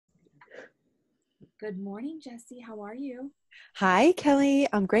Good morning, Jessie. How are you? Hi, Kelly.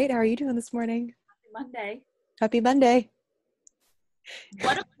 I'm great. How are you doing this morning? Happy Monday. Happy Monday.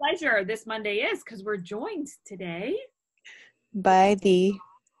 What a pleasure this Monday is because we're joined today By the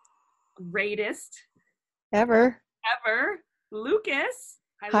greatest ever. ever, Lucas.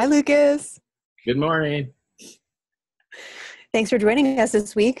 Hi, Hi, Lucas. Lucas. Good morning. Thanks for joining us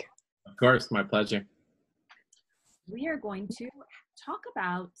this week. Of course, my pleasure. We are going to talk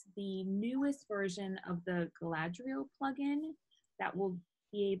about the newest version of the Galadriel plugin that will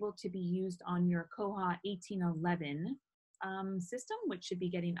be able to be used on your Koha 1811 system, which should be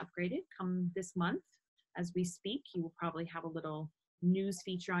getting upgraded come this month. As we speak, you will probably have a little news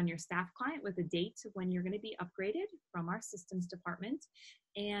feature on your staff client with a date of when you're going to be upgraded from our systems department.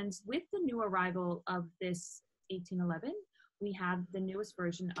 And with the new arrival of this 1811, we have the newest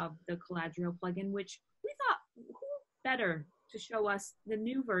version of the Galadriel plugin, which we thought, who better to show us the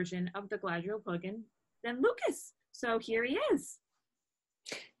new version of the Galadriel plugin than Lucas? So here he is.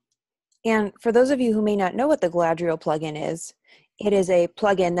 And for those of you who may not know what the Galadriel plugin is, it is a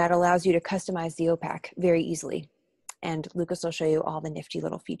plugin that allows you to customize the OPAC very easily. And Lucas will show you all the nifty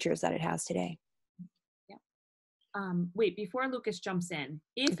little features that it has today. Yeah. Wait, before Lucas jumps in,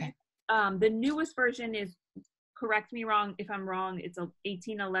 if Okay. The newest version is, correct me wrong if I'm wrong, it's a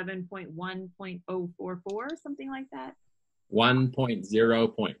 1811.1.044, something like that.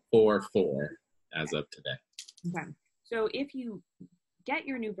 1.0.44 as of today. Okay. So if you get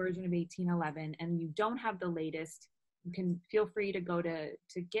your new version of 1811 and you don't have the latest, you can feel free to go to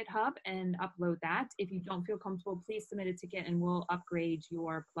GitHub and upload that. If you don't feel comfortable, please submit a ticket and we'll upgrade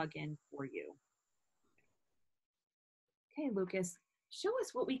your plugin for you. Okay, Lucas, show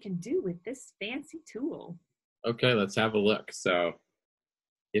us what we can do with this fancy tool. Okay, let's have a look. So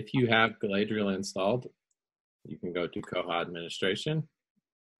if you have Galadriel installed, you can go to Koha Administration,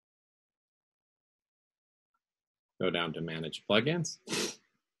 go down to Manage Plugins,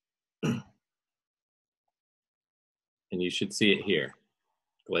 and you should see it here,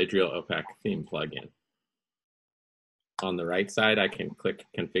 Galadriel OPAC Theme plugin. On the right side, I can click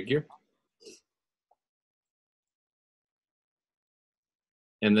Configure.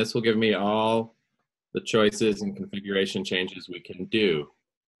 And this will give me all the choices and configuration changes we can do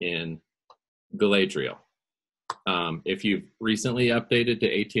in Galadriel. If you've recently updated to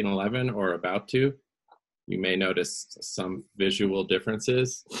 1811 or about to, you may notice some visual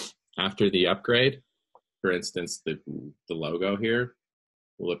differences after the upgrade. For instance, the logo here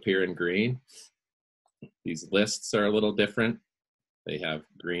will appear in green. These lists are a little different. They have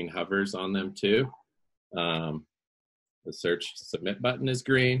green hovers on them too. The search submit button is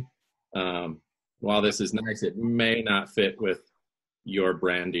green. While this is nice, it may not fit with your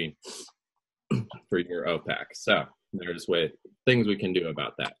branding for your OPAC. So there's things we can do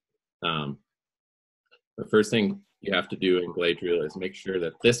about that. The first thing you have to do in Galadriel is make sure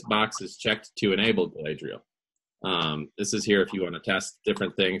that this box is checked to enable Galadriel. This is here if you want to test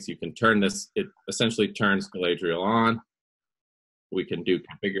different things. You can turn this, it essentially turns Galadriel on. We can do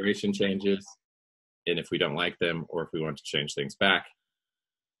configuration changes, and if we don't like them or if we want to change things back,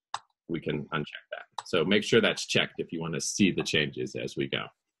 we can uncheck that. So make sure that's checked if you want to see the changes as we go.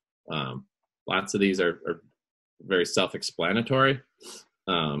 Lots of these are very self-explanatory.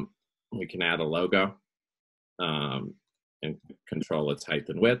 We can add a logo and control its height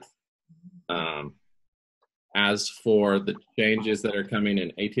and width. As for the changes that are coming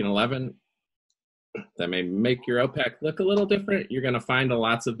in 1811, that may make your OPAC look a little different, you're going to find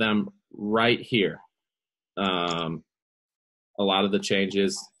lots of them right here. A lot of the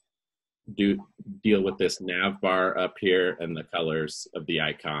changes do deal with this nav bar up here and the colors of the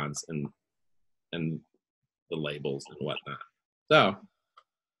icons and the labels and whatnot. So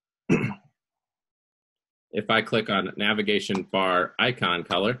if I click on navigation bar icon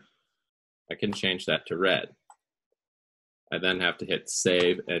color, I can change that to red. I then have to hit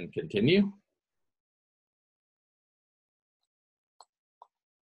save and continue.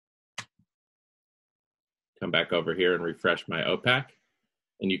 Come back over here and refresh my OPAC,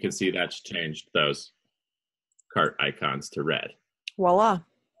 and you can see that's changed those cart icons to red. Voila.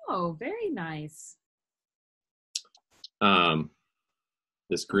 Oh, very nice.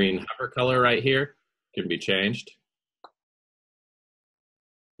 This green hover color right here can be changed.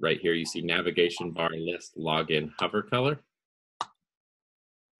 Right here you see navigation bar list login hover color.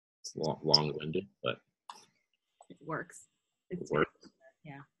 It's long-winded, but it works. It works.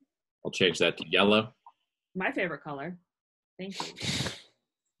 Yeah. I'll change that to yellow. My favorite color. Thank you.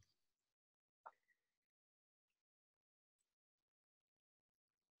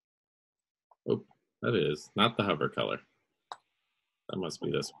 Oh, that is not the hover color. That must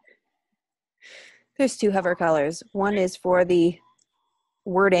be this one. There's two hover colors. One is for the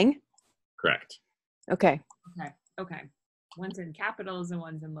wording. Correct. Okay. Okay. One's in capitals and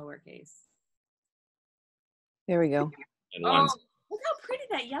one's in lowercase. There we go. And Oh, one's look how pretty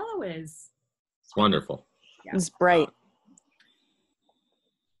that yellow is. it's wonderful. Yeah. It's bright.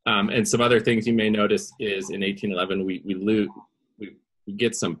 And some other things you may notice is in 1811 we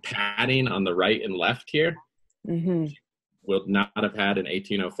get some padding on the right and left here. Mm-hmm. Will not have had in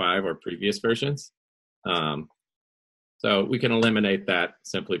 1805 or previous versions. So we can eliminate that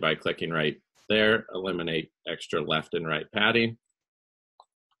simply by clicking right there, eliminate extra left and right padding.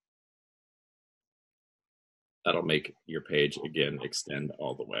 That'll make your page, again, extend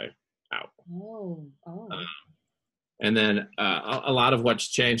all the way out. Oh. And then a lot of what's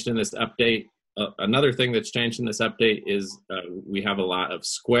changed in this update, another thing that's changed in this update is we have a lot of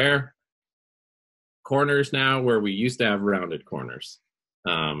square corners now where we used to have rounded corners.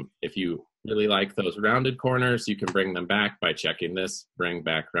 If you really like those rounded corners, you can bring them back by checking this, bring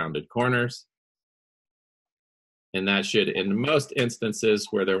back rounded corners. And that should, in most instances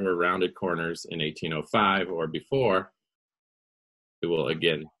where there were rounded corners in 1805 or before, they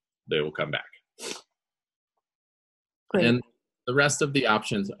will come back. Great. And the rest of the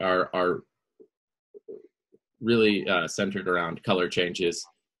options are really centered around color changes,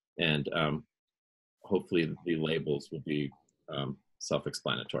 and hopefully the labels will be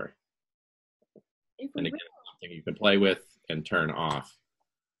self-explanatory. And again, something you can play with and turn off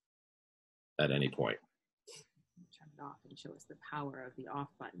at any point. Turn it off and show us the power of the off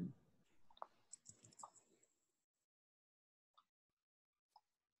button.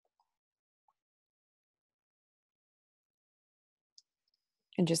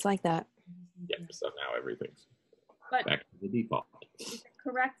 And just like that. Yeah, so now everything's But back to the default. is it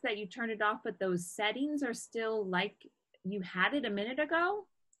correct that you turn it off, but those settings are still like you had it a minute ago?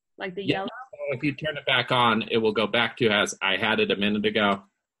 Like the yellow? So if you turn it back on, it will go back to as I had it a minute ago,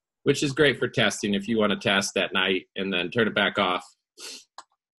 which is great for testing if you want to test at night and then turn it back off.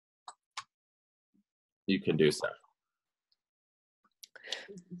 You can do so.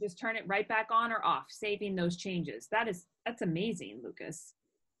 Just turn it right back on or off, saving those changes. That's amazing, Lucas.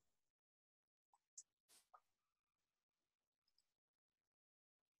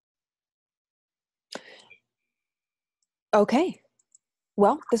 Okay.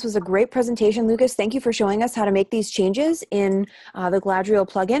 Well, this was a great presentation, Lucas. Thank you for showing us how to make these changes in the Galadriel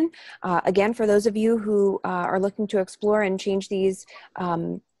plugin. Again, for those of you who are looking to explore and change these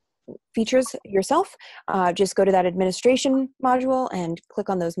features yourself, just go to that administration module and click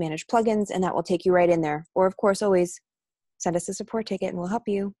on those manage plugins, and that will take you right in there. Or, of course, always send us a support ticket and we'll help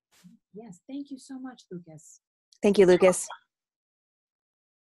you. Yes, thank you so much, Lucas. Thank you, Lucas.